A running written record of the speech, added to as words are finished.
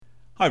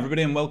Hi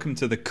everybody and welcome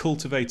to the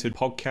Cultivated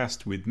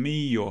Podcast with me,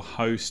 your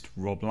host,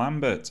 Rob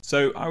Lambert.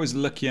 So I was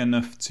lucky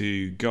enough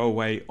to go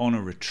away on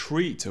a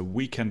retreat, a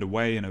weekend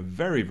away in a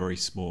very, very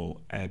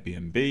small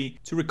Airbnb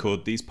to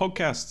record these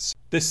podcasts.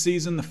 This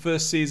season, the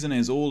first season,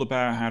 is all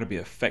about how to be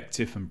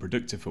effective and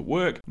productive at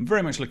work. I'm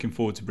very much looking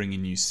forward to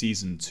bringing you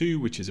season 2,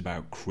 which is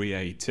about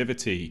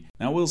creativity.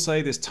 Now I will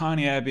say this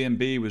tiny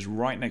Airbnb was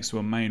right next to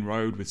a main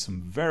road with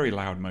some very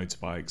loud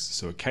motorbikes,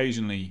 so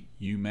occasionally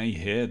you may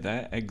hear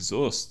their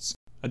exhausts.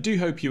 I do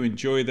hope you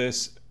enjoy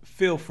this.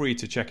 Feel free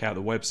to check out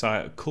the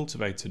website at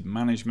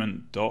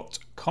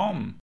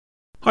cultivatedmanagement.com.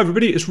 Hi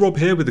everybody, it's Rob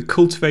here with the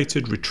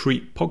Cultivated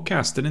Retreat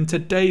podcast, and in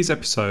today's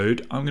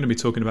episode I'm going to be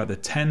talking about the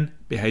 10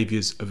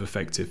 behaviours of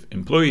effective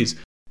employees.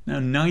 Now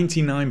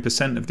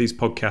 99% of these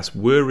podcasts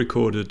were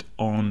recorded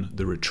on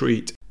the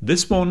retreat.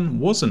 This one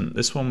wasn't.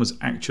 This one was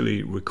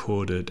actually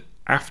recorded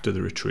after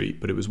the retreat,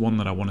 but it was one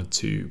that I wanted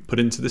to put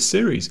into the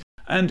series.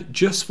 And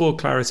just for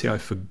clarity, I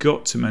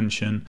forgot to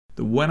mention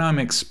that when I'm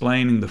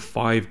explaining the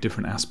 5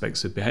 different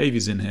aspects of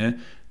behaviors in here,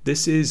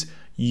 this is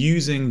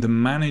using the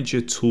manager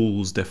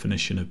tools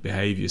definition of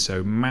behavior.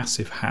 So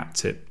massive hat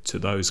tip to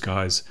those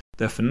guys.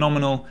 They're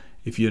phenomenal.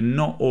 If you're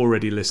not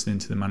already listening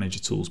to the Manager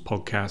Tools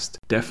podcast,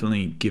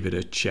 definitely give it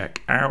a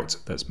check out.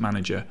 That's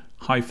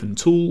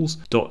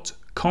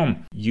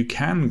manager-tools.com. You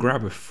can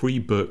grab a free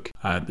book,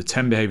 The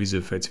 10 Behaviors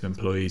of Effective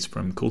Employees,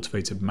 from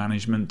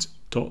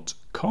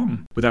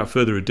cultivatedmanagement.com. Without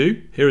further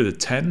ado, here are the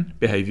 10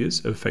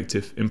 behaviors of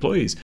effective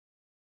employees.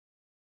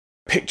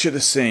 Picture the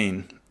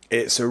scene.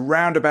 It's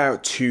around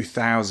about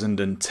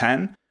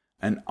 2010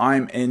 and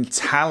I'm in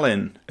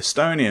Tallinn,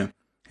 Estonia,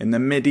 in the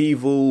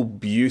medieval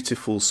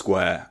beautiful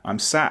square. I'm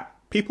sat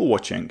people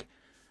watching,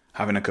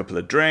 having a couple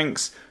of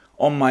drinks,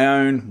 on my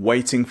own,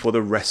 waiting for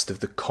the rest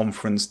of the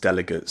conference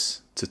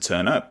delegates to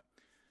turn up.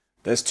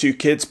 There's 2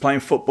 kids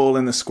playing football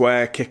in the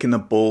square, kicking the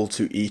ball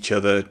to each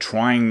other,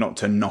 trying not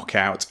to knock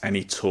out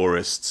any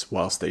tourists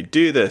whilst they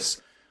do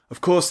this. Of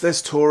course,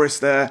 there's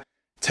tourists there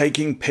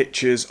taking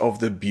pictures of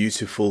the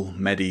beautiful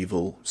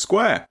medieval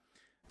square.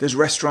 There's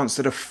restaurants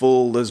that are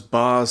full, there's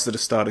bars that are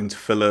starting to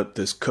fill up,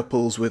 there's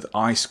couples with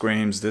ice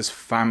creams, there's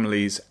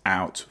families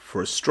out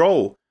for a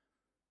stroll.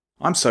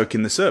 I'm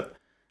soaking this up,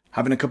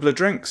 having a couple of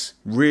drinks,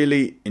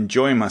 really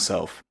enjoying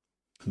myself.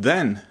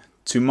 Then,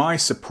 to my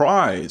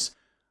surprise,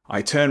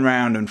 I turn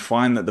around and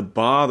find that the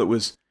bar that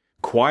was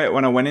quiet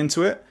when I went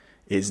into it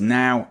is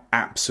now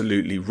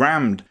absolutely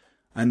rammed,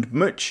 and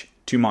much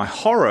to my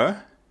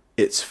horror,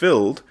 it's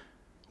filled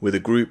with a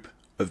group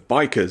of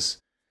bikers.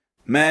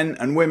 Men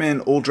and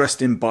women all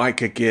dressed in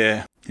biker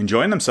gear,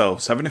 enjoying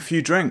themselves, having a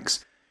few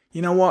drinks.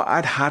 You know what?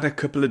 I'd had a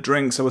couple of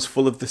drinks. I was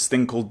full of this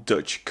thing called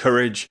Dutch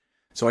courage.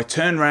 So I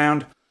turned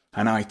round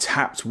and I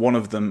tapped one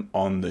of them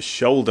on the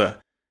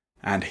shoulder.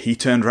 And he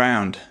turned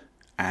round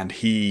and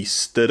he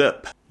stood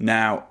up.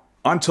 Now,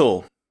 I'm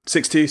tall,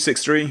 6'2",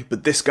 6'3",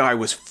 but this guy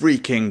was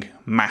freaking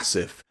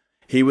massive.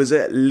 He was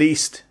at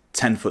least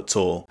 10 foot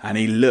tall and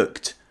he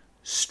looked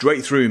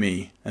straight through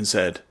me and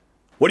said,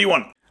 "What do you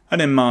want?"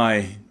 And in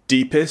my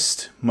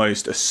deepest,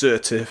 most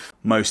assertive,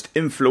 most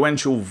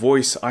influential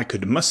voice I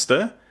could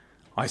muster,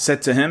 I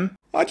said to him,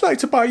 "I'd like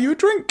to buy you a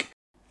drink."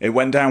 It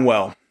went down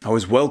well. I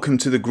was welcomed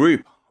to the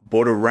group,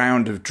 bought a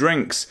round of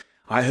drinks.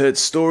 I heard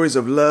stories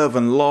of love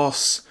and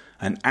loss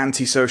and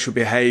antisocial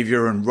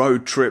behaviour and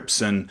road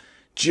trips and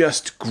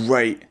just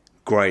great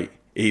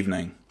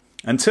evening.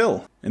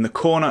 Until, in the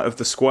corner of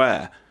the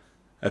square,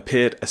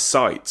 appeared a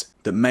sight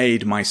that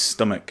made my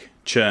stomach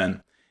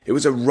churn. It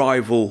was a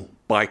rival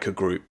biker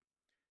group.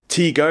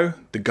 Tigo,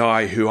 the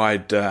guy who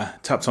I'd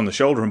tapped on the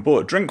shoulder and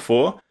bought a drink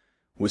for,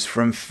 was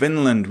from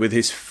Finland with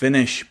his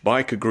Finnish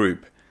biker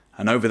group.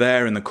 And over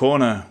there in the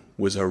corner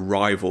was a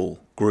rival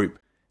group.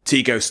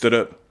 Tigo stood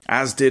up,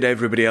 as did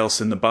everybody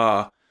else in the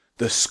bar.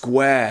 The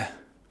square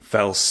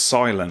fell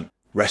silent.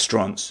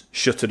 Restaurants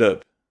shuttered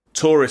up.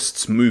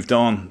 Tourists moved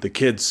on. The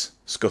kids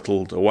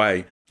scuttled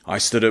away. I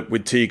stood up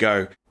with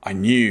Tigo. I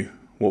knew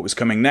what was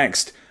coming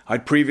next.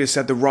 I'd previously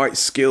had the right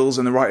skills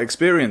and the right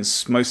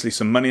experience, mostly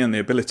some money and the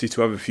ability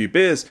to have a few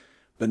beers.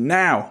 But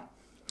now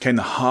came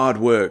the hard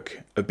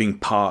work of being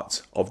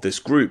part of this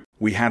group.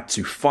 We had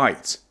to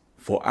fight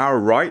for our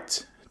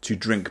right to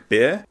drink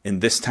beer in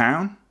this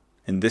town,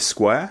 in this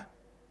square,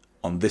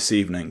 on this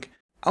evening.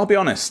 I'll be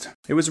honest,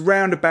 it was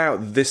round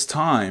about this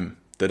time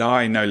that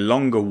I no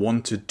longer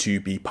wanted to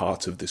be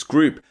part of this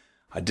group.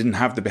 I didn't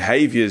have the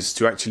behaviours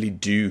to actually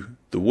do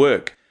the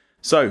work.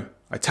 So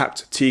I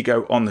tapped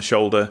Tigo on the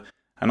shoulder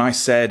and I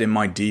said in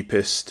my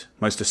deepest,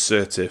 most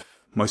assertive,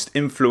 most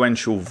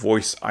influential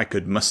voice I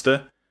could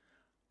muster,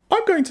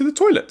 "I'm going to the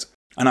toilet."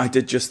 And I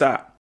did just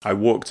that. I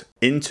walked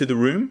into the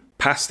room,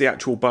 past the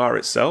actual bar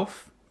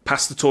itself,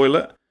 past the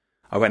toilet.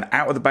 I went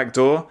out of the back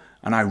door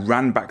and I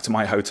ran back to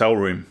my hotel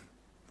room,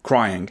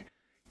 crying.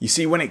 You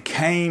see, when it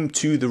came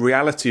to the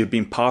reality of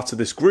being part of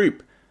this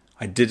group,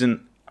 I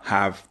didn't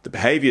have the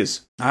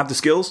behaviours. I had the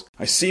skills.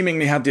 I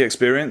seemingly had the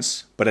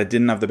experience, but I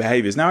didn't have the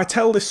behaviours. Now, I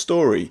tell this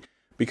story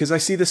because I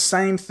see the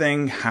same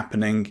thing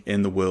happening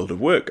in the world of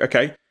work.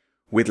 Okay,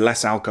 with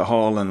less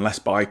alcohol and less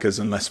bikers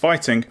and less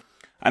fighting,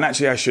 And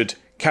actually, I should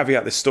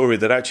caveat this story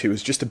that actually it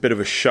was just a bit of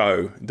a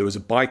show. There was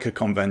a biker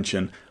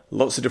convention,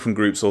 lots of different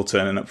groups all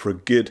turning up for a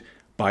good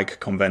biker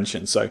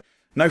convention. So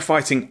no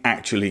fighting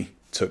actually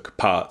took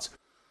part.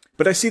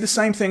 But I see the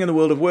same thing in the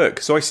world of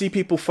work. So I see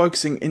people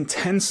focusing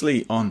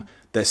intensely on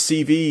their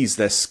CVs,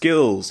 their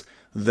skills,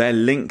 their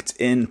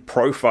LinkedIn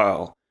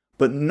profile,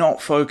 but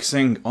not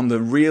focusing on the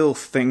real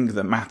thing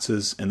that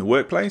matters in the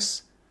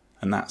workplace,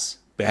 and that's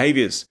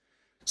behaviors.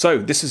 So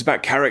this is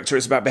about character,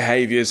 it's about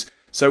behaviors.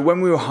 So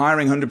when we were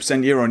hiring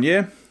 100% year on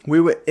year, we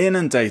were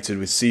inundated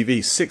with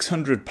CVs,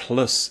 600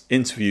 plus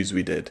interviews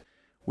we did.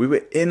 We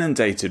were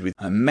inundated with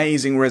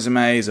amazing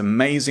resumes,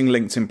 amazing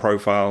LinkedIn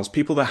profiles,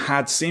 people that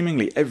had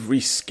seemingly every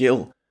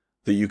skill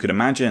that you could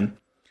imagine.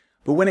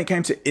 But when it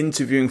came to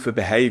interviewing for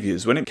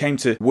behaviors, when it came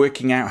to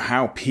working out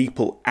how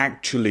people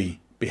actually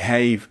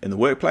behave in the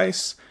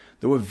workplace,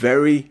 there were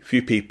very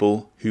few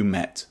people who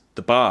met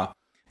the bar.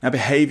 Now,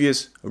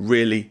 behaviors are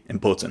really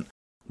important.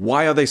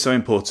 Why are they so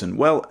important?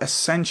 Well,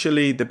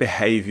 essentially, the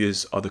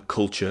behaviors are the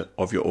culture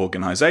of your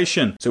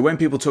organization. So when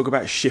people talk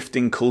about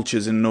shifting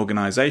cultures in an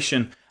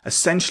organization,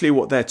 essentially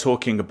what they're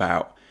talking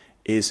about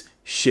is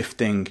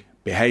shifting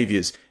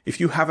behaviors. If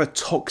you have a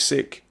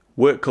toxic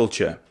work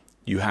culture,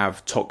 you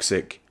have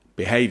toxic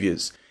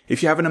behaviors.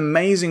 If you have an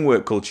amazing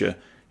work culture,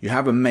 you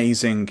have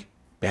amazing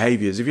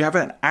behaviors. If you have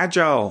an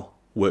agile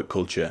work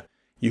culture,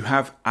 you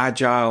have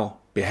agile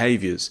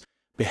behaviors.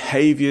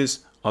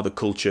 Behaviors are the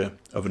culture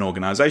of an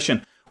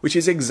organization, which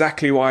is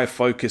exactly why I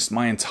focused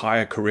my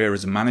entire career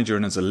as a manager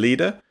and as a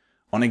leader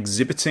on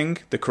exhibiting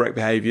the correct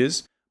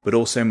behaviors, but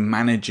also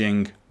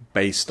managing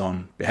based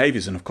on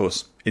behaviors and, of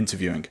course,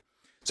 interviewing.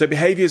 So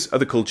behaviors are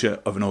the culture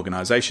of an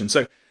organization.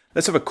 So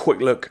let's have a quick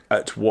look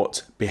at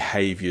what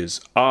behaviors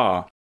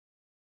are.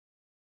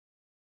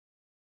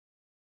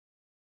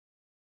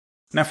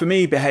 Now, for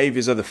me,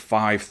 behaviors are the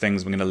 5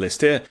 things I'm going to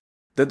list here.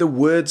 They're the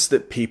words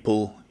that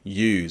people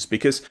use,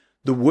 because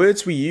the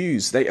words we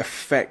use, they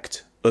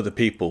affect other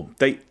people.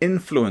 They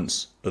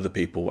influence other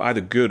people, either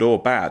good or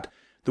bad.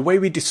 The way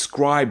we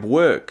describe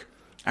work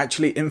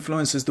actually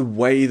influences the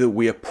way that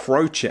we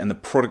approach it and the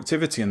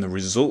productivity and the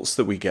results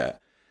that we get.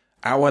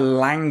 Our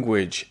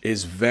language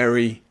is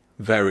very,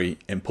 very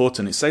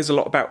important. It says a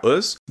lot about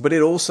us, but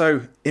it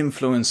also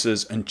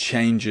influences and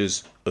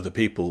changes other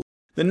people.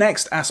 The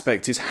next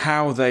aspect is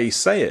how they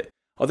say it.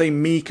 Are they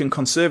meek and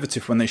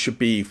conservative when they should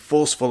be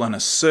forceful and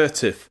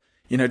assertive?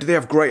 You know, do they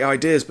have great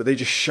ideas, but they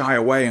just shy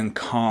away and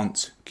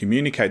can't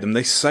communicate them?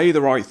 They say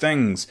the right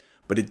things,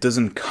 but it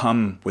doesn't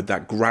come with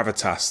that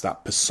gravitas,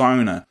 that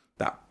persona,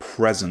 that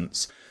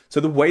presence. So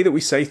the way that we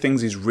say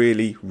things is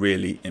really,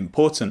 really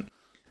important.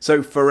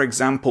 So, for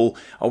example,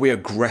 are we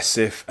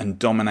aggressive and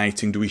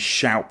dominating? Do we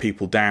shout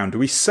people down? Do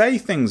we say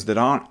things that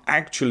aren't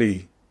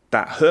actually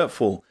that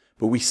hurtful,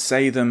 but we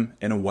say them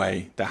in a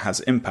way that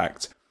has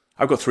impact?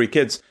 I've got 3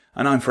 kids,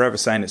 and I'm forever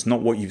saying it's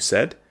not what you've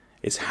said,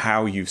 it's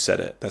how you've said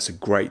it. That's a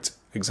great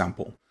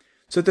example.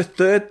 So the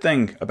third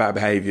thing about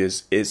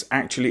behaviors is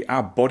actually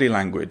our body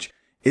language.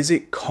 Is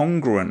it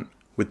congruent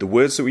with the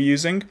words that we're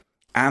using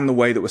and the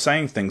way that we're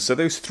saying things? So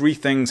those 3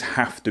 things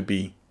have to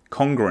be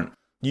congruent.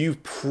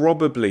 You've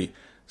probably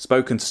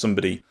spoken to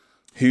somebody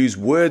whose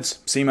words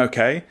seem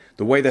okay,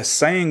 the way they're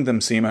saying them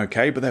seem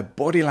okay, but their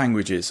body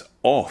language is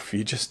off.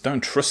 You just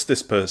don't trust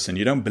this person.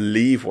 You don't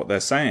believe what they're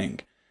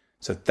saying.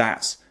 So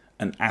that's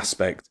an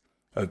aspect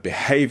of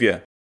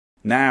behavior.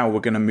 Now we're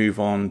going to move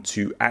on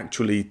to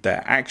actually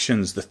their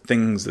actions, the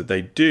things that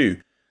they do,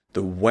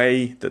 the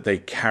way that they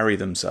carry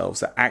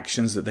themselves, the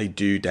actions that they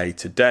do day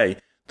to day,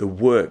 the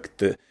work,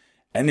 the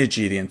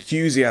energy, the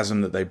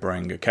enthusiasm that they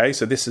bring. Okay,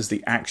 so this is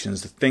the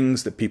actions, the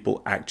things that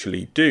people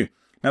actually do.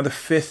 Now the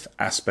 5th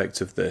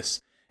aspect of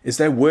this is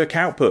their work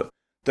output.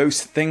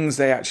 Those things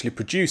they actually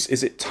produce.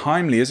 Is it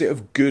timely? Is it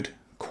of good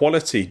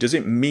quality? Does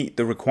it meet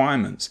the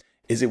requirements?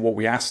 Is it what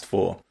we asked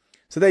for?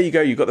 So there you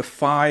go. You've got the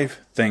 5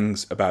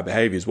 things about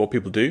behaviors: what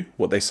people do,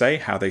 what they say,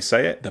 how they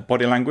say it, their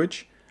body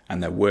language,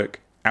 and their work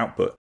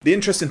output. The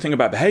interesting thing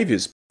about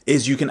behaviors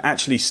is you can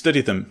actually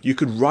study them. You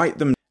could write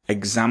them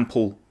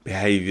example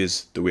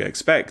behaviors that we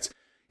expect.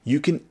 You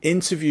can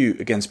interview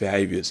against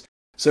behaviors.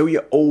 So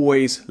you're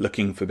always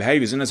looking for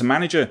behaviors. And as a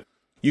manager,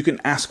 you can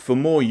ask for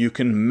more. You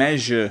can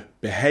measure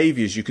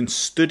behaviors. You can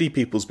study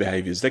people's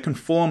behaviors. They can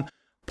form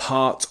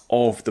part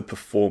of the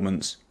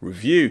performance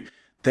review.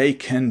 They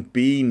can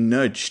be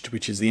nudged,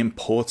 which is the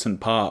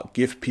important part.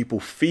 Give people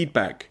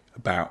feedback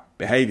about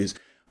behaviors.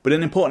 But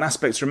an important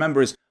aspect to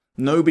remember is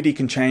nobody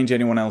can change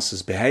anyone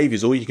else's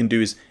behaviors. All you can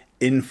do is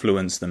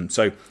influence them.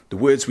 So the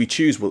words we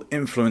choose will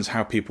influence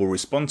how people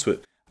respond to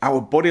it. Our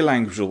body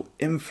language will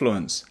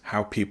influence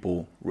how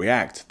people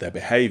react, their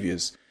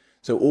behaviors.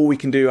 So all we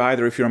can do,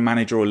 either if you're a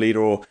manager or a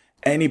leader or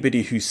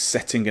anybody who's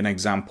setting an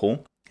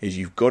example, is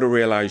you've got to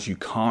realize you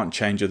can't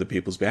change other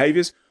people's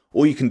behaviors.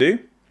 All you can do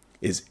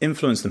is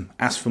influence them,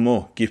 ask for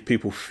more, give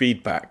people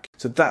feedback.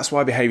 So that's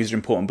why behaviors are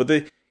important. But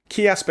the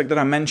key aspect that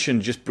I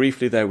mentioned just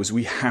briefly there was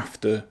we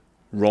have to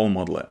role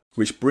model it,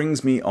 which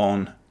brings me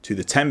on to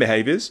the 10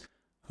 behaviors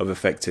of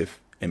effective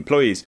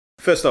employees.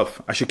 First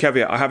off, I should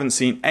caveat, I haven't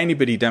seen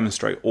anybody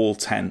demonstrate all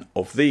 10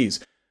 of these,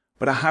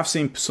 but I have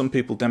seen some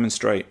people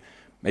demonstrate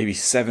maybe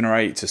 7 or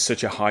 8 to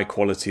such a high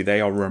quality. They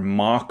are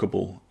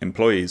remarkable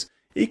employees.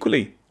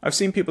 Equally, I've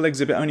seen people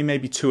exhibit only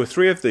maybe 2 or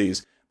 3 of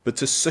these, but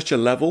to such a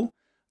level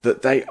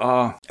that they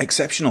are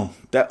exceptional.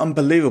 They're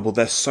unbelievable.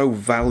 They're so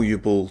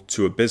valuable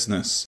to a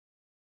business.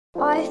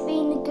 I've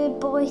been a good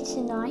boy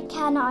tonight.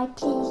 Can I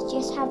please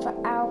just have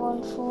an hour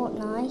on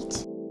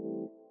Fortnite?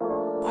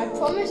 I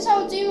promise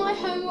I'll do my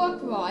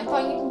homework right.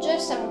 I can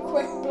just have a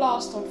quick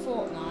blast on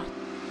Fortnite.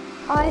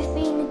 I've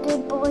been a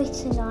good boy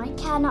tonight.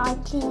 Can I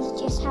please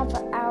just have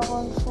an hour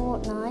on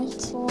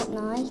Fortnite?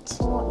 Fortnite,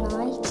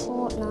 Fortnite,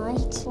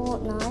 Fortnite,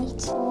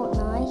 Fortnite,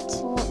 Fortnite,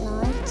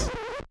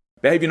 Fortnite.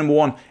 Behaviour number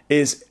 1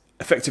 is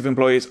effective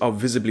employees are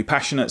visibly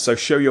passionate. So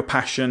show your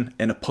passion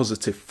in a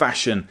positive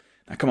fashion.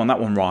 Now, come on,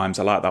 that one rhymes.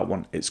 I like that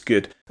one. It's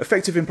good.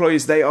 Effective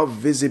employees, they are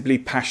visibly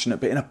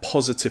passionate, but in a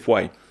positive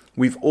way.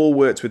 We've all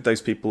worked with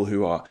those people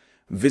who are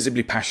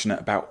visibly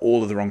passionate about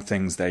all of the wrong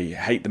things. They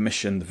hate the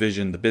mission, the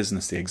vision, the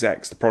business, the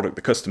execs, the product,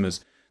 the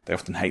customers. They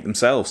often hate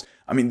themselves.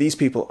 I mean, these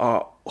people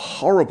are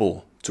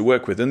horrible to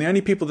work with. And the only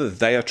people that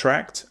they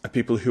attract are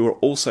people who are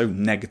also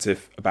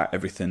negative about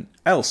everything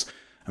else.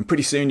 And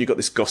pretty soon you've got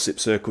this gossip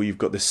circle, you've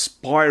got this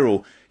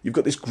spiral, you've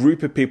got this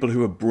group of people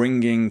who are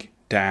bringing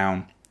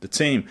down the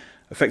team.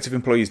 Effective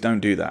employees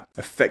don't do that.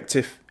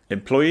 Effective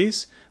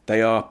employees,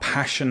 they are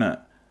passionate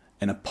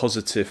in a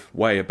positive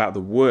way about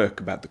the work,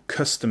 about the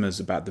customers,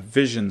 about the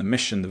vision, the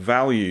mission, the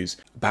values,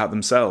 about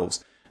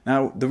themselves.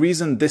 Now, the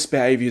reason this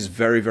behavior is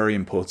very, very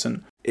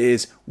important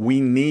is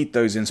we need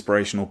those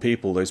inspirational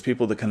people, those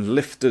people that can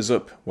lift us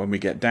up when we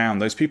get down,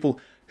 those people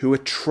who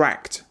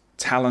attract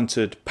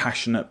talented,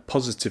 passionate,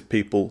 positive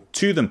people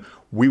to them.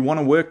 We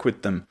want to work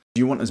with them.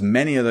 You want as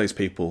many of those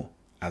people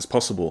as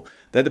possible.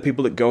 They're the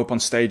people that go up on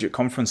stage at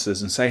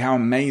conferences and say how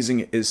amazing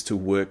it is to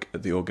work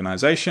at the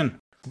organization.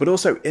 But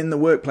also in the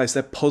workplace,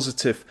 they're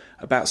positive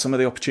about some of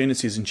the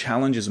opportunities and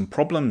challenges and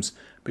problems,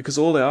 because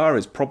all they are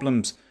is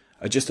problems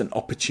are just an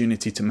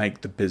opportunity to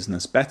make the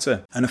business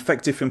better. And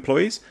effective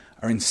employees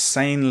are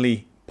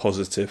insanely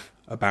positive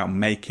about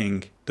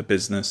making the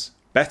business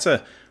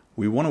better.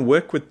 We want to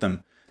work with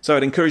them. So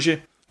I'd encourage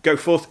you, go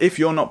forth. If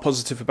you're not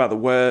positive about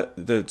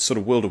the sort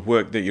of world of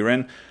work that you're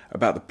in,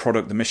 about the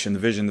product, the mission, the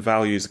vision, the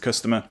values, the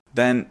customer,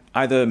 then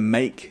either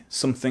make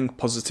something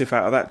positive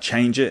out of that,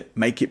 change it,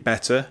 make it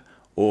better,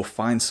 or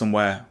find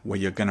somewhere where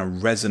you're going to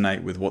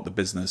resonate with what the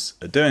business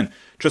are doing.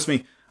 Trust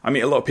me, I meet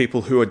a lot of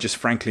people who are just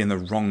frankly in the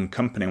wrong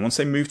company. Once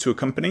they move to a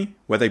company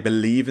where they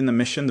believe in the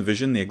mission, the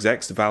vision, the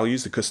execs, the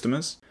values, the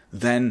customers,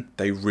 then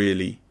they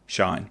really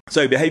shine.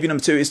 So behavior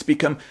number 2 is to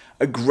become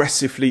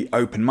aggressively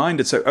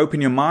open-minded. So open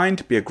your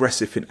mind, be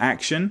aggressive in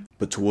action,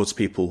 but towards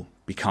people,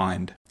 be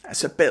kind.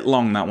 It's a bit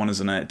long, that one,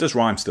 isn't it? It does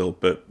rhyme still,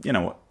 but you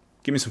know what?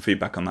 Give me some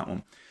feedback on that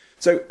one.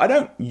 So I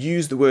don't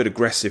use the word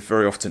aggressive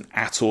very often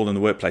at all in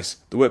the workplace.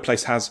 The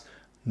workplace has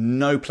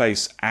no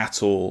place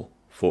at all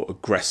for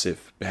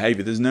aggressive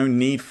behavior. There's no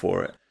need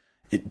for it.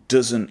 It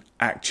doesn't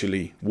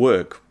actually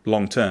work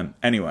long term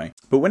anyway.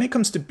 But when it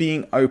comes to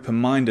being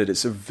open-minded,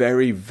 it's a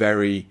very,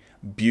 very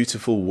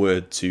beautiful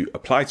word to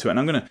apply to it. And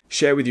I'm going to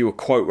share with you a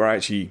quote where I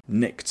actually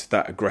nicked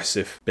that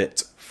aggressive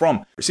bit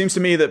from. It seems to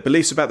me that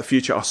beliefs about the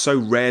future are so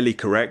rarely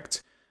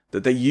correct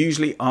that they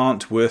usually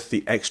aren't worth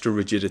the extra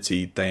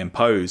rigidity they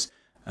impose,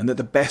 and that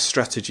the best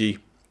strategy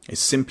is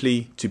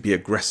simply to be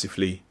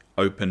aggressively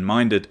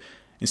open-minded.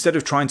 Instead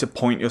of trying to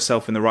point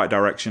yourself in the right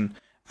direction,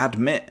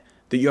 admit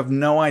that you have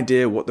no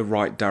idea what the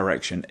right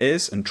direction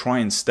is and try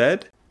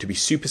instead to be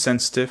super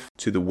sensitive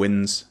to the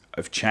winds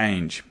of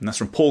change. And that's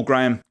from Paul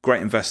Graham,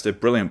 great investor,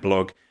 brilliant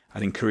blog.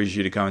 I'd encourage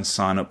you to go and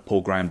sign up,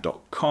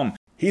 paulgraham.com.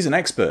 He's an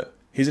expert.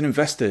 He's an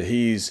investor.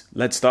 He's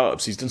led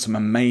startups. He's done some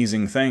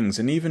amazing things.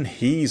 And even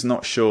he's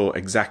not sure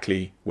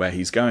exactly where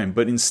he's going.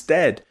 But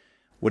instead,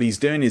 what he's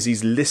doing is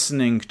he's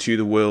listening to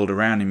the world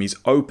around him. He's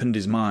opened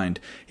his mind.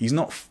 He's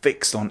not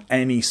fixed on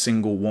any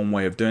single one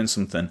way of doing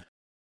something.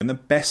 And the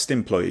best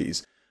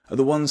employees are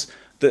the ones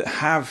that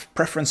have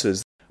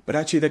preferences, but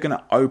actually they're going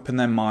to open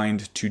their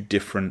mind to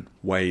different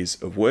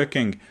ways of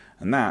working.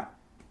 And that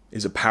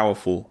is a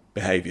powerful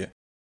behavior.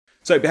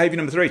 So behavior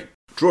number 3,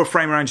 draw a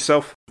frame around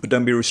yourself, but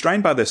don't be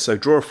restrained by this. So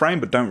draw a frame,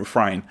 but don't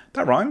refrain.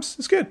 That rhymes.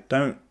 It's good.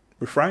 Don't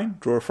refrain,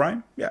 draw a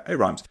frame. Yeah, it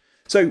rhymes.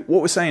 So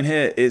what we're saying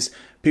here is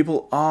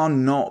people are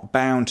not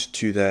bound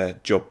to their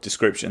job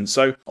description.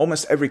 So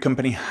almost every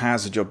company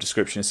has a job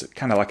description. It's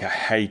kind of like a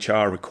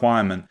HR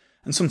requirement.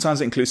 And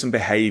sometimes it includes some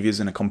behaviors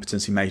and a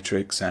competency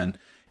matrix and,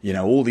 you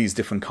know, all these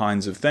different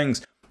kinds of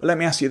things. But let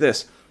me ask you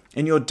this.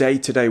 In your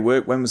day-to-day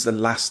work, when was the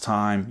last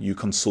time you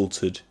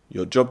consulted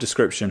your job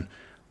description?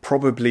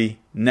 Probably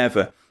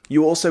never.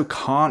 You also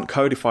can't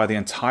codify the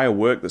entire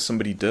work that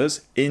somebody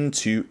does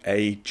into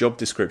a job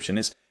description.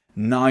 It's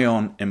nigh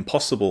on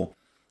impossible.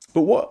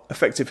 But what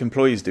effective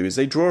employees do is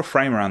they draw a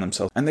frame around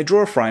themselves, and they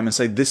draw a frame and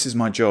say, this is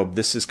my job.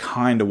 This is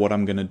kind of what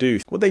I'm going to do.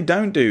 What they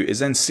don't do is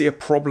then see a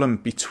problem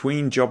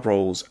between job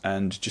roles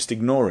and just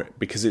ignore it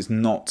because it's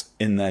not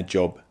in their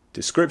job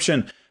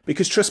description.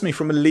 Because trust me,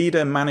 from a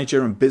leader,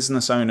 manager, and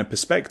business owner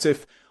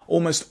perspective,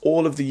 almost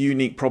all of the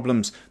unique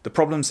problems, the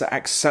problems that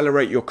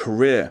accelerate your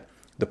career,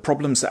 the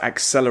problems that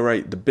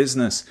accelerate the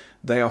business,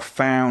 they are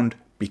found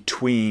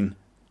between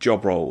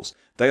job roles.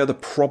 They are the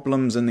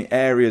problems and the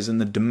areas and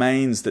the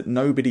domains that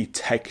nobody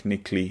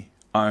technically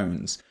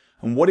owns.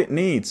 And what it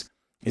needs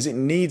is it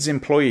needs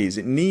employees.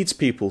 It needs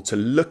people to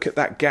look at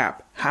that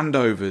gap,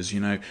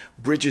 handovers,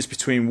 bridges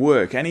between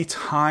work. Any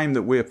time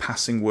that we're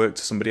passing work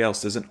to somebody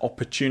else, there's an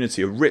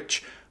opportunity, a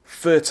rich,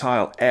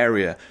 fertile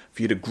area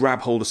for you to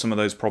grab hold of some of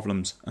those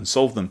problems and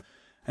solve them.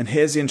 And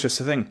here's the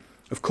interesting thing.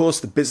 Of course,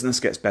 the business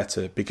gets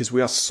better because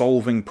we are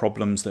solving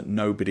problems that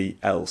nobody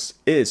else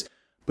is.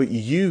 But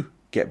you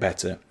get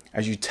better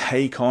as you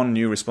take on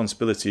new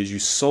responsibilities, as you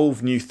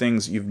solve new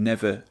things you've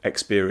never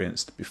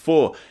experienced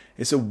before.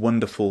 It's a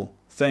wonderful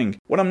thing.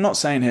 What I'm not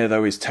saying here,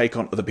 though, is take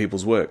on other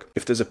people's work.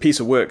 If there's a piece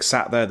of work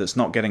sat there that's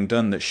not getting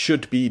done, that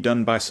should be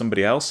done by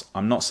somebody else,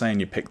 I'm not saying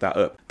you pick that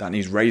up. That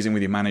needs raising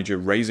with your manager,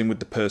 raising with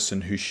the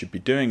person who should be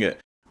doing it.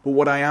 But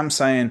what I am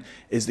saying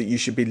is that you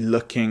should be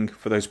looking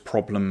for those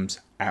problems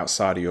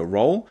outside of your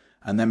role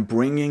and then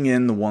bringing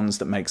in the ones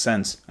that make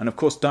sense. And of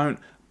course, don't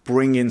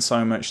bring in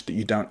so much that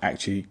you don't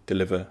actually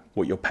deliver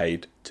what you're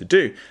paid to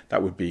do.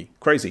 That would be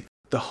crazy.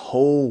 The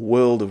whole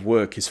world of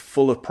work is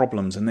full of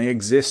problems, and they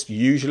exist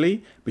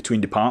usually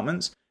between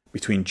departments,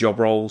 between job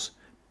roles,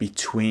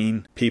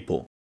 between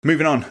people.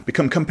 Moving on,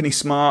 become company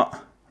smart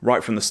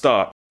right from the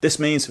start. This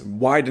means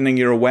widening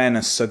your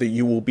awareness so that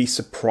you will be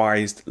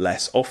surprised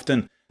less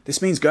often.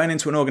 This means going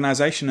into an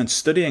organization and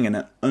studying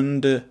and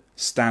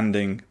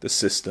understanding the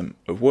system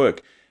of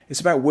work. It's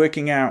about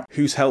working out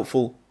who's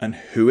helpful and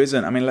who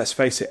isn't. I mean, let's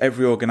face it,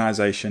 every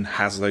organization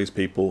has those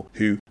people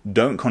who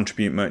don't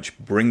contribute much,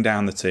 bring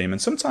down the team,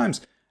 and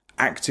sometimes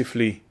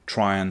actively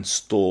try and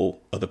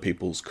stall other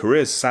people's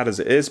careers. Sad as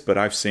it is, but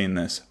I've seen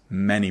this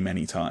many,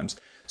 many times.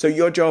 So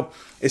your job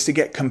is to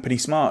get company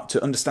smart,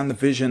 to understand the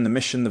vision, the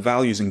mission, the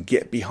values, and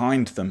get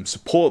behind them,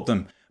 support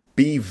them,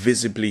 be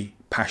visibly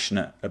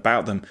passionate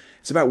about them.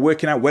 It's about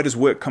working out, where does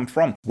work come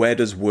from? Where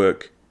does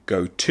work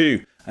go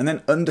to? And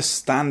then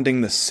understanding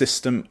the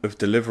system of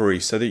delivery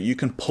so that you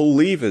can pull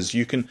levers,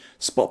 you can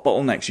spot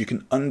bottlenecks, you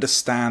can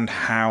understand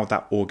how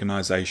that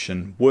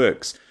organization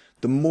works.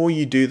 The more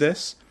you do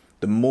this,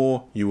 the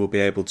more you will be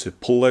able to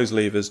pull those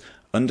levers,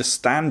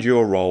 understand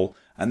your role,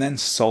 and then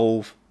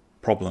solve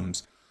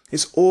problems.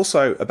 It's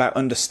also about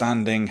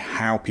understanding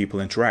how people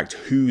interact,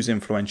 who's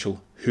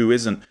influential, who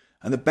isn't.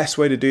 And the best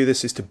way to do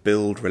this is to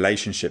build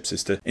relationships,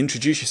 is to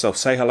introduce yourself,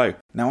 say hello.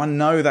 Now, I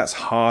know that's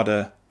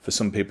harder for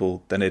some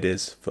people than it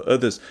is for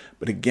others.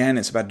 But again,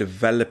 it's about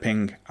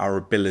developing our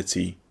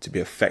ability to be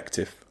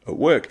effective at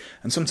work.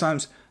 And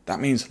sometimes that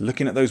means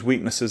looking at those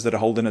weaknesses that are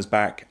holding us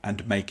back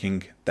and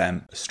making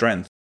them a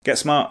strength. Get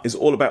Smart is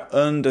all about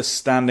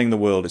understanding the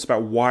world. It's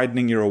about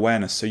widening your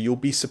awareness so you'll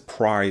be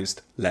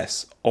surprised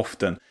less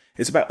often.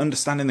 It's about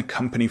understanding the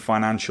company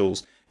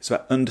financials. It's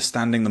about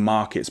understanding the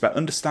market. It's about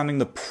understanding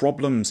the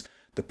problems,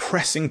 the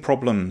pressing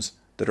problems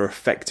that are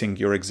affecting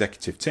your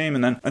executive team,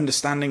 and then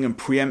understanding and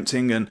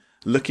preempting and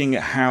looking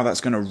at how that's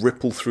going to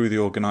ripple through the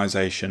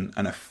organization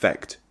and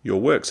affect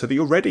your work so that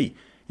you're ready,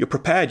 you're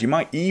prepared. You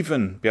might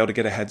even be able to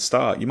get a head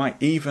start. You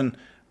might even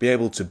be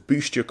able to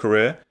boost your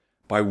career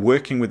by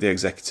working with the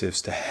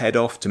executives to head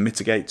off, to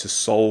mitigate, to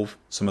solve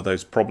some of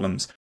those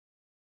problems.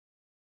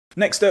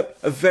 Next up,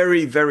 a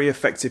very, very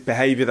effective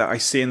behavior that I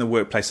see in the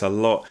workplace a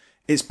lot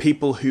is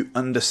people who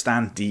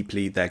understand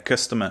deeply their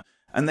customer,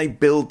 and they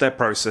build their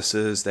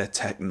processes, their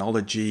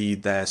technology,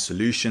 their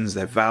solutions,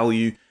 their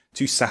value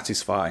to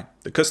satisfy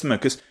the customer,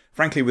 because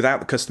frankly, without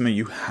the customer,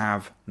 you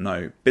have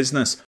no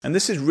business. And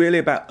this is really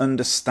about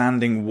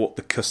understanding what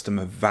the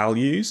customer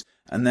values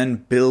and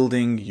then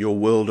building your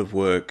world of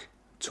work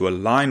to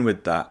align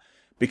with that,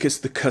 because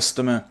the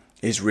customer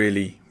is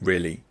really,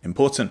 really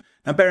important.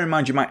 Now, bear in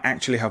mind, you might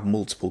actually have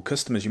multiple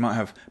customers. You might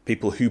have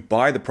people who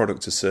buy the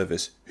product or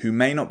service who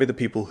may not be the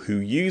people who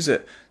use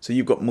it. So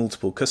you've got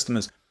multiple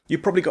customers.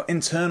 You've probably got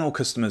internal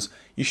customers.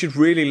 You should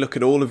really look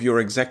at all of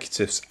your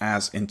executives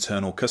as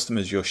internal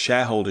customers, your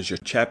shareholders, your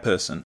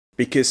chairperson,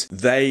 because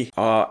they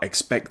are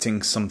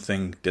expecting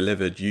something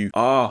delivered. You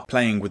are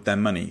playing with their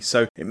money.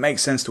 So it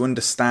makes sense to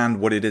understand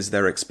what it is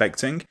they're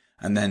expecting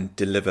and then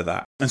deliver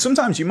that. And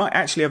sometimes you might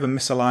actually have a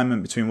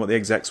misalignment between what the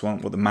execs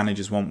want, what the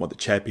managers want, what the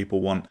chair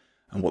people want,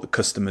 and what the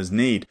customers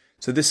need.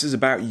 So this is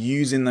about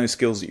using those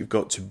skills that you've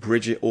got to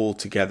bridge it all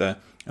together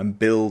and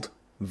build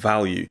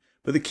value.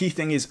 But the key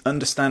thing is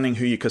understanding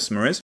who your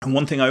customer is. And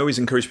one thing I always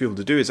encourage people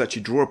to do is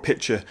actually draw a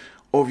picture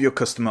of your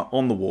customer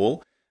on the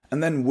wall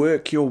and then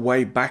work your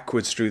way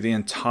backwards through the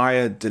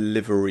entire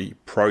delivery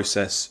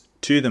process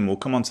to them. We'll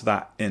come on to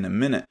that in a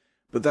minute.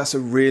 But that's a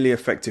really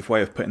effective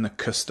way of putting the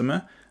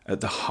customer at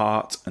the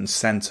heart and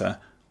center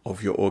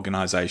of your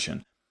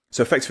organization.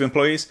 So effective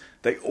employees,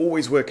 they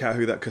always work out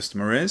who that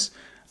customer is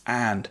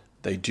and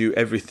they do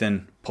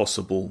everything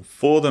possible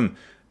for them.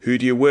 Who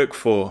do you work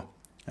for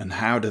and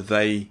how do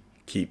they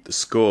keep the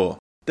score?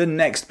 The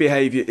next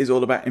behavior is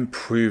all about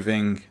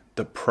improving the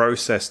the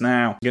process.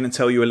 Now, I'm going to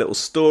tell you a little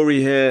story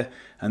here,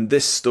 and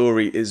this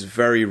story is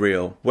very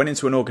real. Went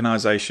into an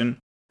organization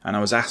and I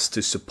was asked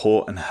to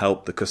support and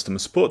help the customer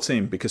support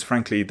team because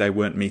frankly, they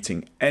weren't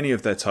meeting any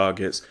of their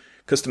targets.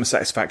 Customer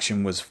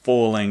satisfaction was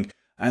falling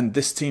and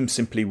this team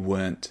simply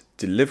weren't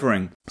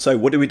delivering. So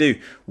what do?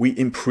 We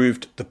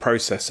improved the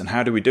process. And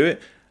how do we do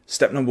it?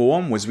 Step number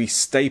one was we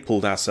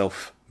stapled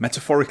ourselves,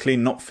 metaphorically,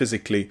 not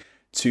physically,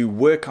 to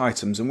work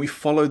items, and we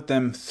followed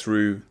them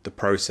through the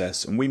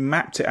process and we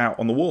mapped it out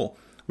on the wall.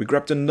 We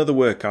grabbed another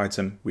work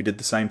item, we did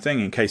the same thing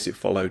in case it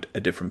followed a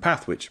different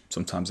path, which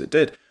sometimes it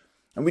did.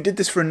 And we did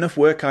this for enough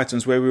work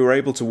items where we were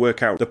able to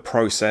work out the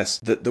process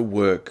that the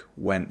work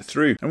went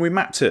through. And we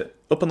mapped it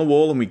up on the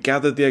wall and we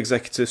gathered the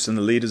executives and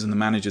the leaders and the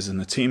managers and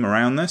the team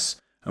around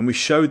this, and we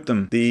showed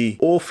them the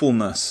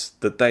awfulness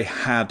that they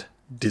had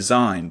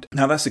designed.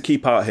 Now that's the key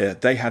part here.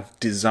 They had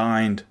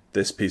designed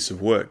this piece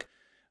of work.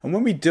 And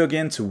when we dug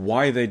into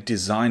why they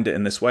designed it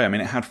in this way, I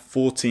mean, it had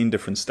 14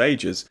 different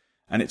stages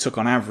and it took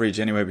on average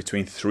anywhere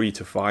between 3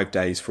 to 5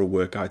 days for a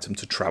work item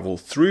to travel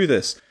through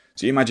this.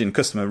 So you imagine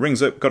customer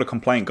rings up, got a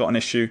complaint, got an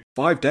issue,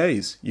 5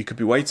 days you could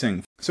be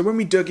waiting. So when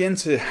we dug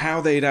into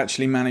how they'd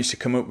actually managed to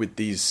come up with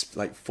these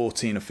like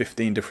 14 or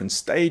 15 different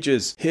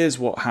stages, here's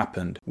what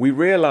happened. We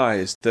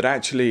realized that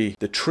actually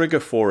the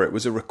trigger for it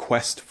was a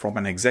request from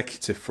an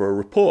executive for a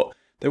report.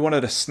 They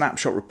wanted a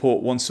snapshot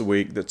report once a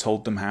week that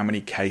told them how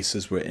many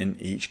cases were in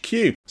each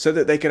queue so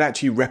that they could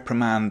actually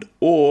reprimand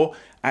or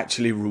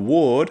actually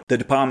reward the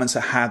departments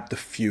that had the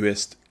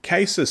fewest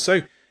cases.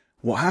 So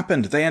what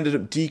happened? They ended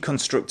up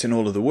deconstructing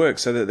all of the work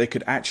so that they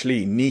could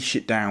actually niche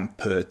it down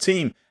per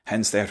team.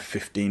 Hence they had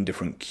 15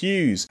 different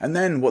queues. And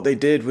then what they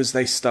did was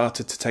they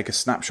started to take a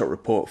snapshot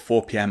report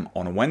 4 p.m.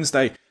 on a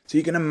Wednesday. So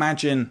you can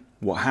imagine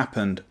what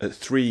happened at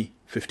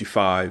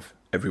 3:55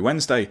 every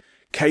Wednesday.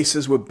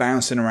 Cases were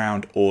bouncing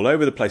around all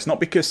over the place, not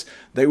because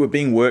they were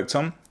being worked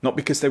on, not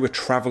because they were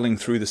traveling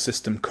through the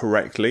system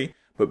correctly,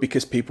 but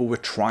because people were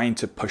trying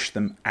to push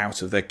them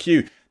out of their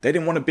queue. They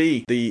didn't want to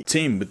be the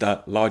team with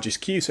the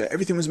largest queue, so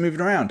everything was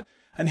moving around.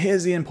 And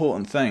here's the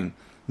important thing.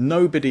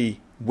 Nobody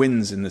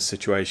wins in this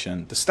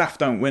situation. The staff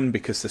don't win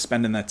because they're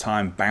spending their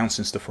time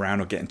bouncing stuff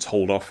around or getting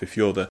told off if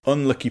you're the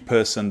unlucky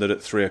person that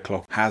at 3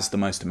 o'clock has the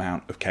most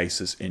amount of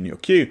cases in your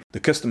queue. The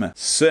customer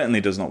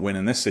certainly does not win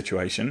in this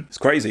situation. It's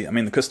crazy. I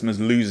mean, the customer's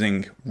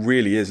losing,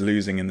 really is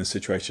losing in this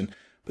situation.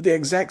 But the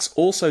execs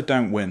also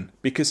don't win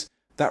because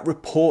that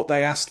report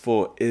they asked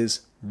for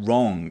is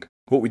wrong.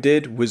 What we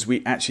did was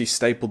we actually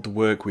stapled the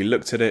work, we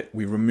looked at it,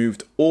 we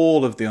removed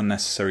all of the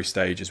unnecessary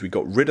stages, we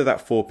got rid of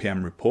that 4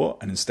 p.m. report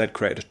and instead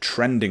created a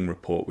trending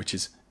report, which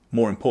is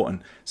more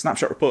important.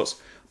 Snapshot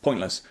reports,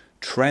 pointless.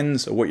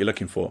 Trends are what you're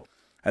looking for.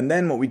 And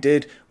then what we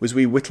did was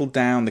we whittled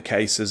down the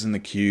cases and the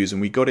queues and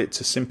we got it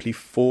to simply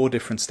 4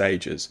 different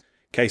stages.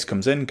 Case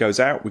comes in, goes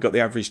out, we got the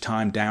average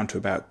time down to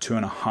about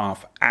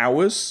 2.5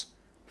 hours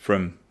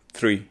from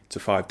 3 to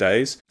 5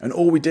 days. And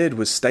all we did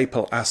was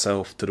staple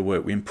ourselves to the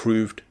work. We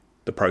improved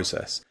the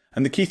process.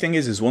 And the key thing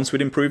is once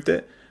we'd improved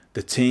it,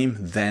 the team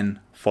then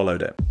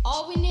followed it.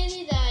 Are we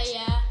nearly there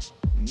yet?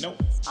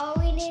 Nope. Are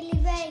we nearly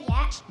there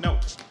yet?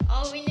 Nope.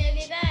 Are we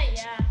nearly there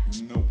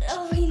yet? Nope.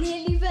 Are we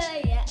nearly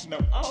there yet?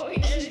 Nope. Are we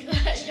nearly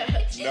there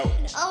yet? Nope.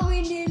 Are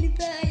we nearly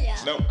there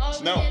yet? Nope. Are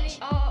we No. nearly,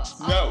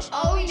 No.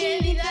 Are we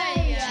nearly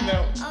there yet?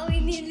 No. Are we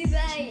nearly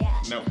there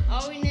yet? No.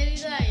 Are we nearly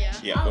there yet?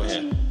 Yeah, go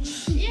ahead.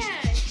 Yeah.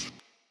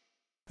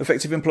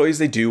 Effective employees,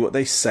 they do what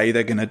they say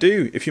they're going to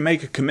do. If you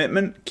make a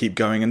commitment, keep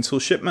going until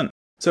shipment.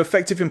 So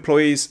effective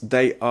employees,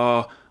 they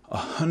are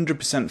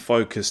 100%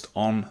 focused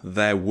on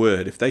their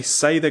word. If they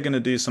say they're going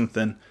to do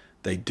something,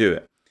 they do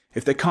it.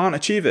 If they can't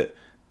achieve it,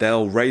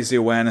 they'll raise the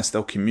awareness,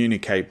 they'll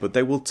communicate, but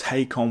they will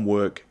take on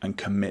work and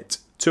commit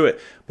to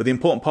it. But the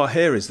important part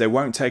here is they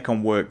won't take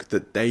on work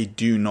that they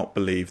do not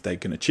believe they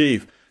can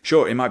achieve.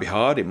 Sure, it might be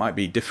hard, it might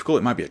be difficult,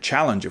 it might be a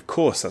challenge. Of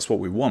course, that's what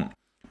we want.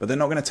 But they're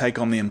not going to take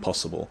on the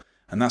impossible.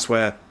 And that's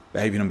where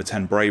behavior number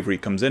 10, bravery,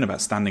 comes in,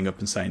 about standing up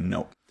and saying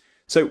no.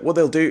 So what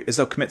they'll do is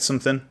they'll commit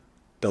something,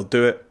 they'll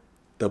do it,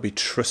 they'll be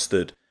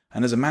trusted.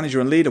 And as a manager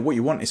and leader, what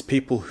you want is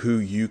people who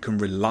you can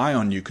rely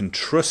on, you can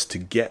trust to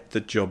get the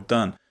job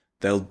done.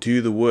 They'll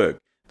do the work,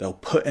 they'll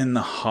put in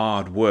the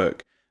hard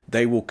work,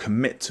 they will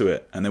commit to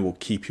it, and they will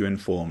keep you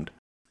informed.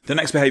 The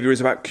next behavior is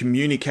about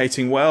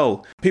communicating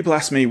well. People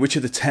ask me which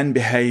of the 10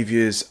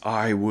 behaviors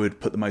I would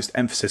put the most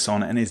emphasis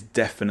on, and it's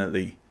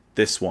definitely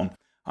this one.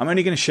 I'm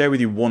only going to share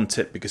with you one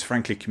tip because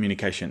frankly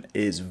communication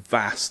is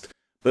vast,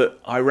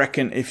 but I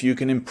reckon if you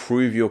can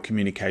improve your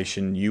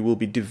communication, you will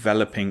be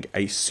developing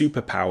a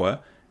superpower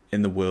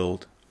in the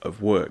world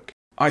of work.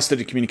 I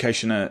studied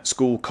communication at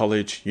school,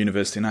 college,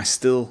 university, and I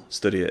still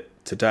study it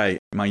today.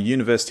 My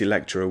university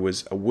lecturer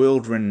was a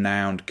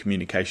world-renowned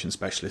communication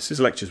specialist. His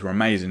lectures were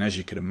amazing, as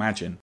you could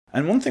imagine.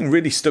 And one thing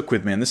really stuck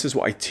with me, and this is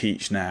what I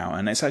teach now,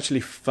 and it's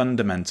actually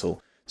fundamental.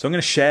 So I'm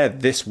going to share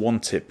this one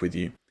tip with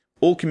you.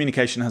 All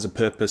communication has a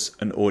purpose,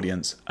 an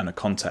audience, and a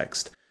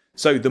context.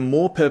 So the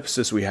more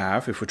purposes we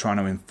have, if we're trying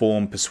to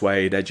inform,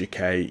 persuade,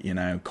 educate,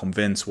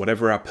 convince,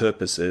 whatever our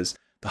purpose is,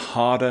 the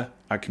harder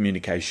our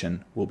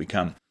communication will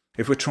become.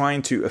 If we're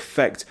trying to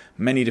affect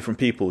many different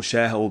people,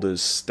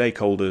 shareholders,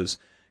 stakeholders,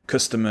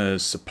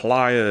 customers,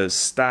 suppliers,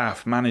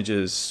 staff,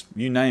 managers,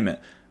 you name it,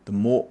 the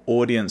more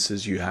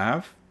audiences you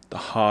have, the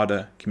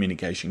harder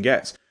communication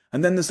gets.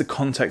 And then there's the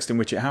context in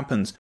which it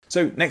happens.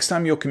 So next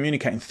time you're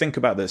communicating, think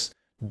about this.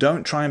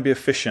 Don't try and be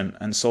efficient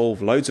and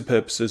solve loads of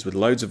purposes with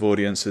loads of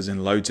audiences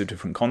in loads of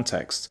different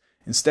contexts.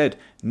 Instead,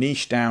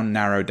 niche down,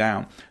 narrow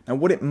down. Now,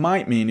 what it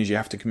might mean is you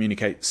have to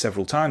communicate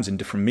several times in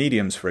different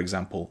mediums, for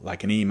example,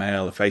 like an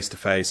email, a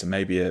face-to-face, and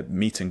maybe a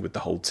meeting with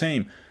the whole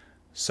team.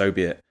 So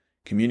be it.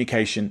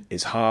 Communication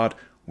is hard.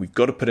 We've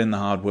got to put in the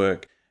hard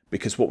work,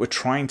 because what we're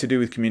trying to do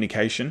with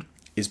communication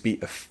is be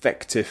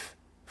effective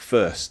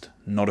first,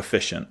 not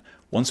efficient.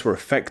 Once we're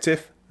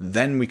effective,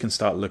 then we can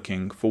start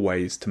looking for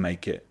ways to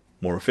make it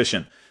more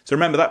efficient. So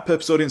remember that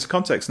purpose, audience, and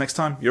context. Next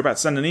time you're about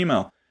to send an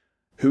email,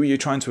 who are you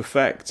trying to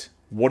affect?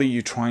 What are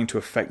you trying to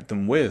affect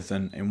them with,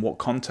 and in what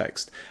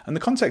context? And the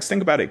context,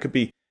 think about it, could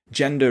be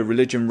gender,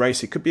 religion,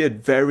 race. It could be a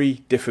very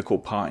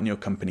difficult part in your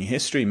company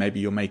history. Maybe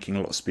you're making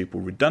lots of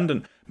people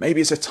redundant. Maybe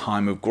it's a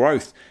time of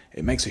growth.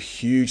 It makes a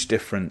huge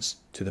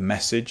difference to the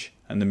message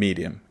and the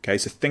medium. Okay,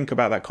 so think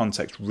about that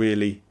context,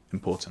 really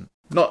important.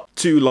 Not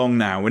too long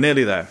now, we're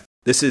nearly there.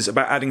 This is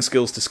about adding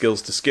skills to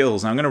skills to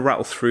skills. Now I'm going to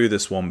rattle through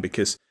this one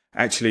because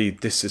actually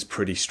this is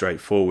pretty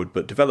straightforward,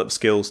 but develop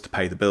skills to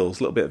pay the bills.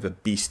 A little bit of a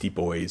Beastie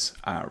Boys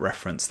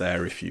reference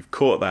there if you've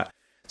caught that.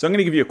 So I'm going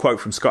to give you a quote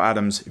from Scott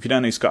Adams. If you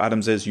don't know who Scott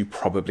Adams is, you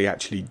probably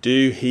actually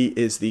do. He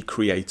is the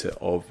creator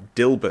of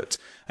Dilbert.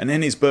 And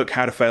in his book,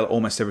 How to Fail at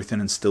Almost Everything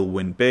and Still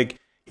Win Big,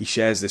 he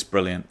shares this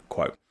brilliant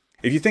quote.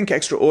 If you think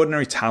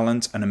extraordinary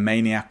talent and a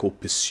maniacal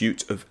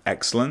pursuit of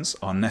excellence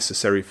are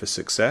necessary for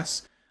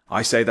success,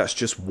 I say that's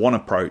just one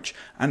approach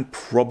and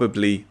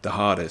probably the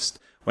hardest.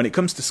 When it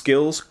comes to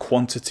skills,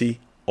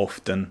 quantity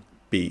often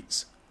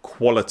beats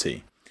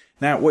quality.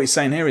 Now, what he's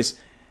saying here is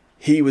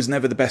he was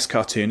never the best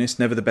cartoonist,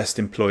 never the best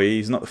employee.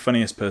 He's not the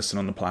funniest person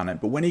on the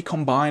planet. But when he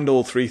combined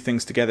all three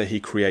things together, he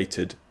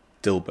created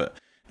Dilbert.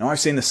 Now, I've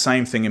seen the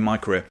same thing in my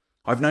career.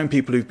 I've known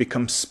people who've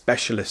become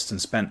specialists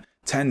and spent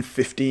 10,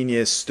 15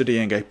 years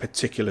studying a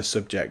particular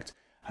subject.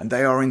 And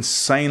they are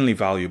insanely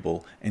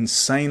valuable,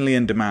 insanely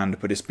in demand,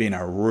 but it's been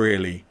a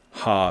really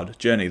hard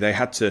journey. They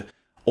had to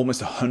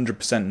almost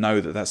 100%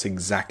 know that that's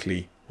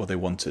exactly what they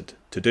wanted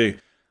to do.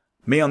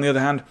 Me, on the other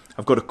hand,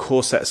 I've got a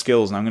core set of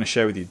skills, and I'm going to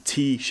share with you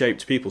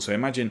T-shaped people. So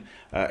imagine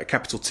a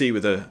capital T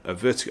with a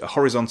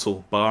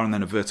horizontal bar and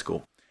then a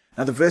vertical.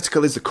 Now, the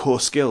vertical is the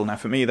core skill. Now,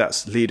 for me,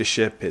 that's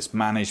leadership, it's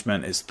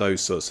management, it's those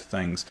sorts of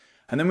things.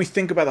 And then we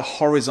think about the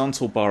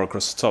horizontal bar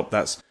across the top.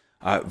 That's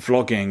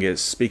vlogging,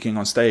 it's speaking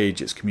on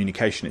stage, it's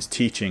communication, it's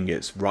teaching,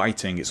 it's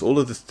writing, it's all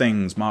of the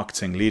things,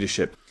 marketing,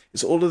 leadership.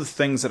 It's all of the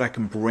things that I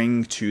can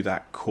bring to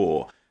that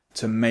core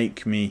to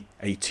make me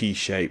a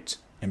T-shaped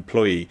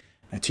employee.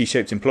 Now,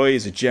 T-shaped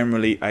employees are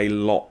generally a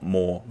lot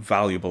more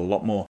valuable, a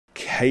lot more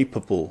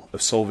capable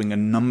of solving a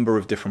number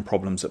of different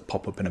problems that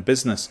pop up in a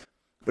business.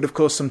 But of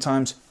course,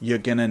 sometimes you're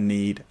going to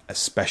need a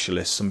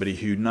specialist, somebody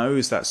who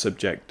knows that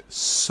subject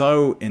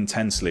so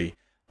intensely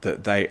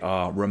that they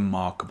are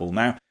remarkable.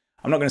 Now,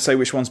 I'm not going to say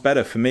which one's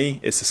better. For me,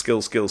 it's the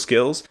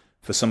skills.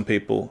 For some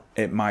people,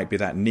 it might be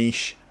that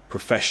niche,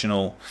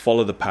 professional,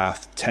 follow the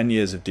path, 10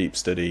 years of deep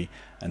study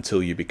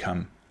until you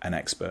become an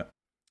expert.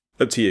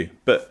 Up to you.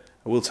 But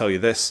I will tell you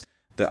this,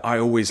 that I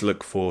always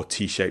look for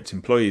T-shaped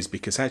employees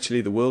because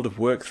actually the world of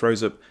work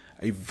throws up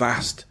a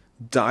vast,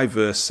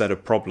 diverse set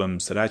of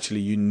problems that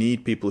actually you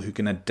need people who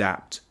can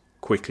adapt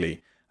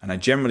quickly. And I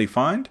generally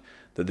find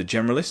that the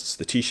generalists,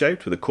 the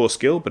T-shaped with a core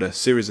skill but a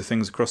series of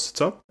things across the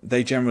top,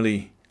 they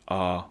generally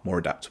are more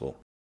adaptable.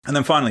 And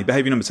then finally,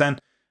 behavior number 10,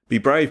 be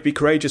brave, be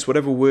courageous,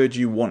 whatever word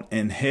you want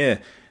in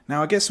here.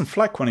 Now, I get some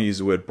flack when I use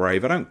the word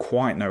brave. I don't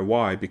quite know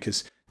why,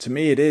 because to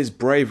me it is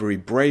bravery.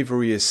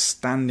 Bravery is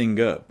standing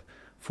up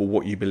for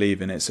what you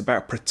believe in. It's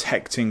about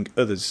protecting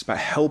others. It's about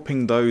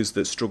helping those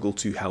that struggle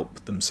to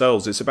help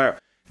themselves. It's about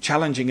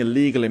challenging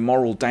illegal,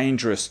 immoral,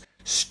 dangerous,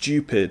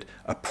 stupid,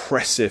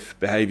 oppressive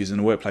behaviors in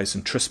the workplace.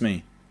 And trust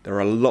me, there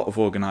are a lot of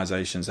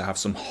organizations that have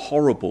some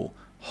horrible,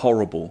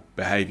 horrible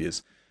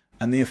behaviors.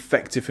 And the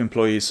effective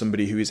employee is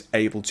somebody who is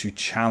able to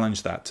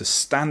challenge that, to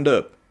stand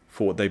up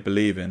for what they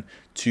believe in,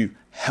 to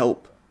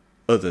help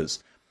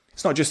others.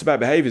 It's not just about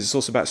behaviors, it's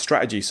also about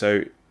strategy.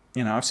 So,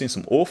 I've seen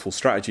some awful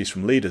strategies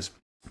from leaders,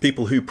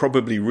 people who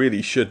probably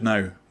really should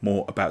know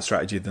more about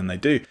strategy than they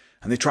do.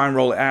 And they try and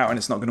roll it out and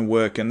it's not going to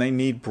work. And they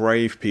need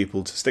brave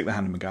people to stick their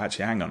hand in and go,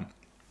 actually, hang on,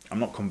 I'm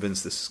not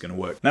convinced this is going to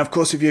work. Now, of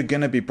course, if you're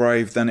going to be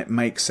brave, then it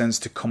makes sense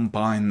to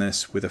combine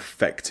this with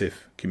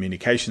effective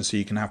communication so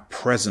you can have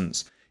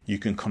presence. You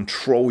can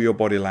control your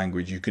body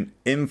language. You can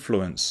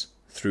influence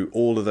through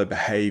all of the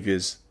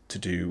behaviors to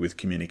do with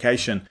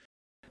communication.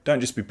 Don't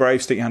just be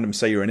brave, stick your hand up and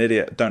say you're an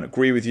idiot, don't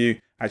agree with you,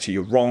 actually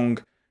you're wrong.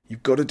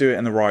 You've got to do it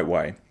in the right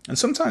way. And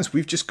sometimes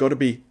we've just got to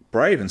be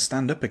brave and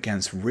stand up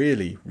against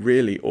really,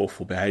 really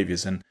awful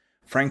behaviors. And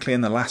frankly,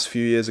 in the last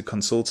few years of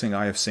consulting,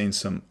 I have seen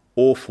some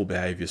awful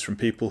behaviors from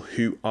people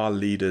who are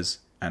leaders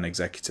and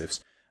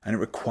executives. And it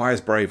requires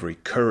bravery,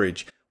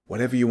 courage,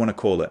 whatever you want to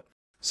call it.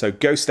 So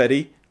go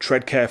steady,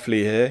 Tread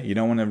carefully here. You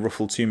don't want to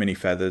ruffle too many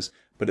feathers,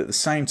 but at the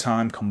same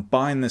time,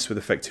 combine this with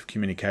effective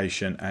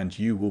communication and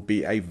you will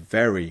be a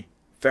very,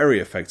 very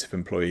effective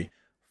employee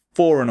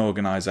for an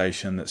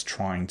organization that's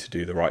trying to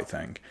do the right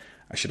thing.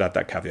 I should add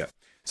that caveat.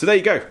 So there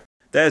you go.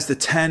 There's the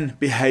 10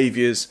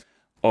 behaviors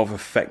of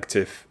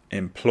effective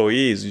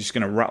employees. I'm just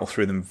going to rattle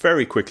through them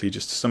very quickly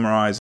just to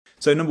summarize.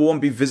 So number 1,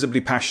 be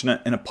visibly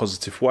passionate in a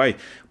positive way.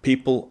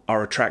 People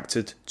are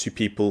attracted to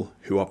people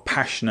who are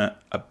passionate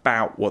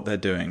about what they're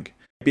doing.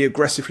 Be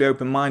aggressively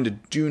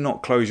open-minded. Do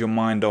not close your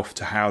mind off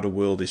to how the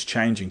world is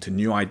changing, to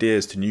new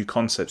ideas, to new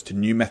concepts, to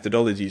new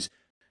methodologies.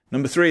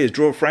 Number 3 is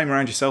draw a frame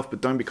around yourself,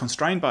 but don't be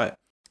constrained by it.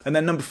 And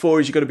then number 4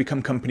 is you've got to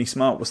become company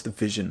smart. What's the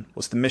vision?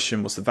 What's the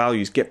mission? What's the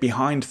values? Get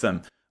behind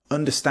them.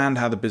 Understand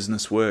how the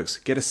business works.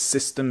 Get a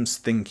systems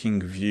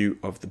thinking view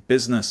of the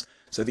business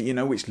so that you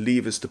know which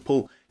levers to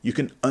pull. You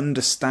can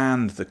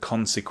understand the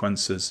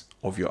consequences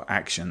of your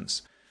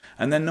actions.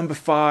 And then number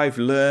 5,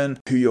 learn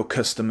who your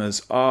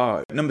customers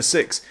are. Number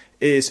 6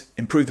 is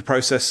improve the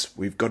process.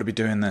 We've got to be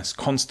doing this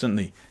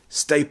constantly.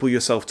 Staple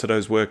yourself to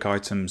those work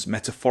items.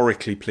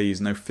 Metaphorically,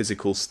 please, no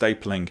physical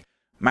stapling.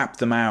 Map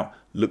them out.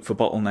 Look for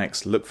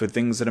bottlenecks. Look for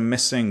things that are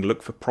missing.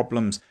 Look for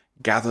problems.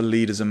 Gather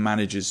leaders and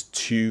managers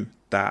to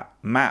that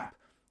map.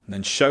 And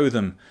then show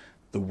them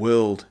the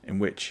world in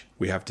which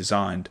we have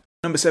designed.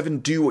 Number 7,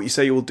 do what you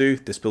say you will do.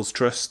 This builds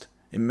trust.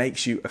 It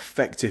makes you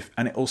effective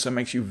and it also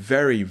makes you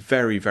very,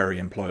 very, very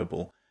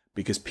employable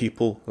because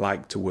people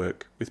like to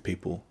work with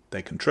people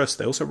they can trust.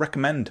 They also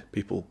recommend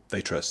people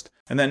they trust.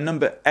 And then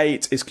number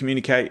 8 is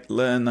communicate.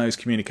 Learn those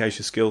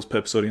communication skills,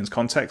 purpose, audience,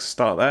 context.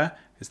 Start there.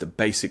 It's the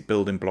basic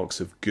building blocks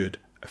of good,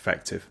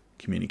 effective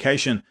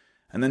communication.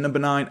 And then number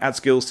 9, add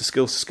skills to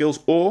skills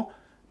or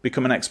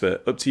become an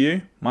expert. Up to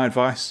you. My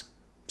advice,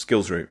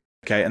 skills route.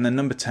 Okay, and then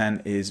number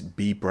 10 is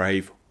be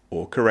brave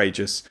or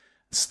courageous.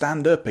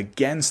 Stand up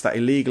against that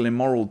illegal,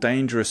 immoral,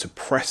 dangerous,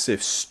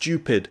 oppressive,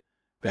 stupid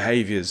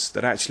behaviors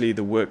that actually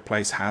the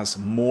workplace has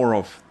more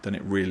of than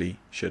it really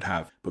should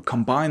have. But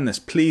combine this,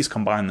 please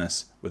combine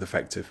this with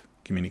effective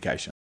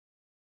communication.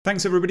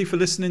 Thanks everybody for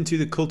listening to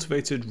the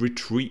Cultivated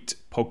Retreat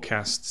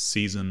podcast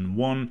season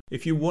 1.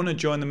 If you want to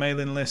join the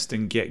mailing list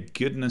and get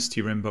goodness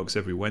to your inbox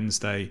every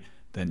Wednesday,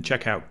 then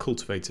check out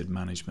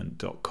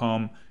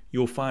cultivatedmanagement.com.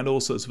 You'll find all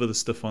sorts of other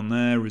stuff on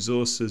there,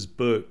 resources,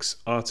 books,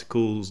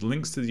 articles,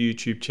 links to the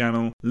YouTube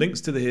channel,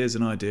 links to the Here's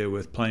an Idea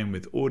Worth Playing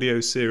With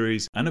audio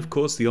series, and of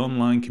course the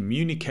online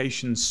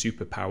Communication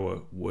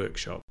Superpower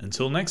workshop.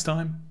 Until next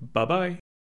time, bye-bye.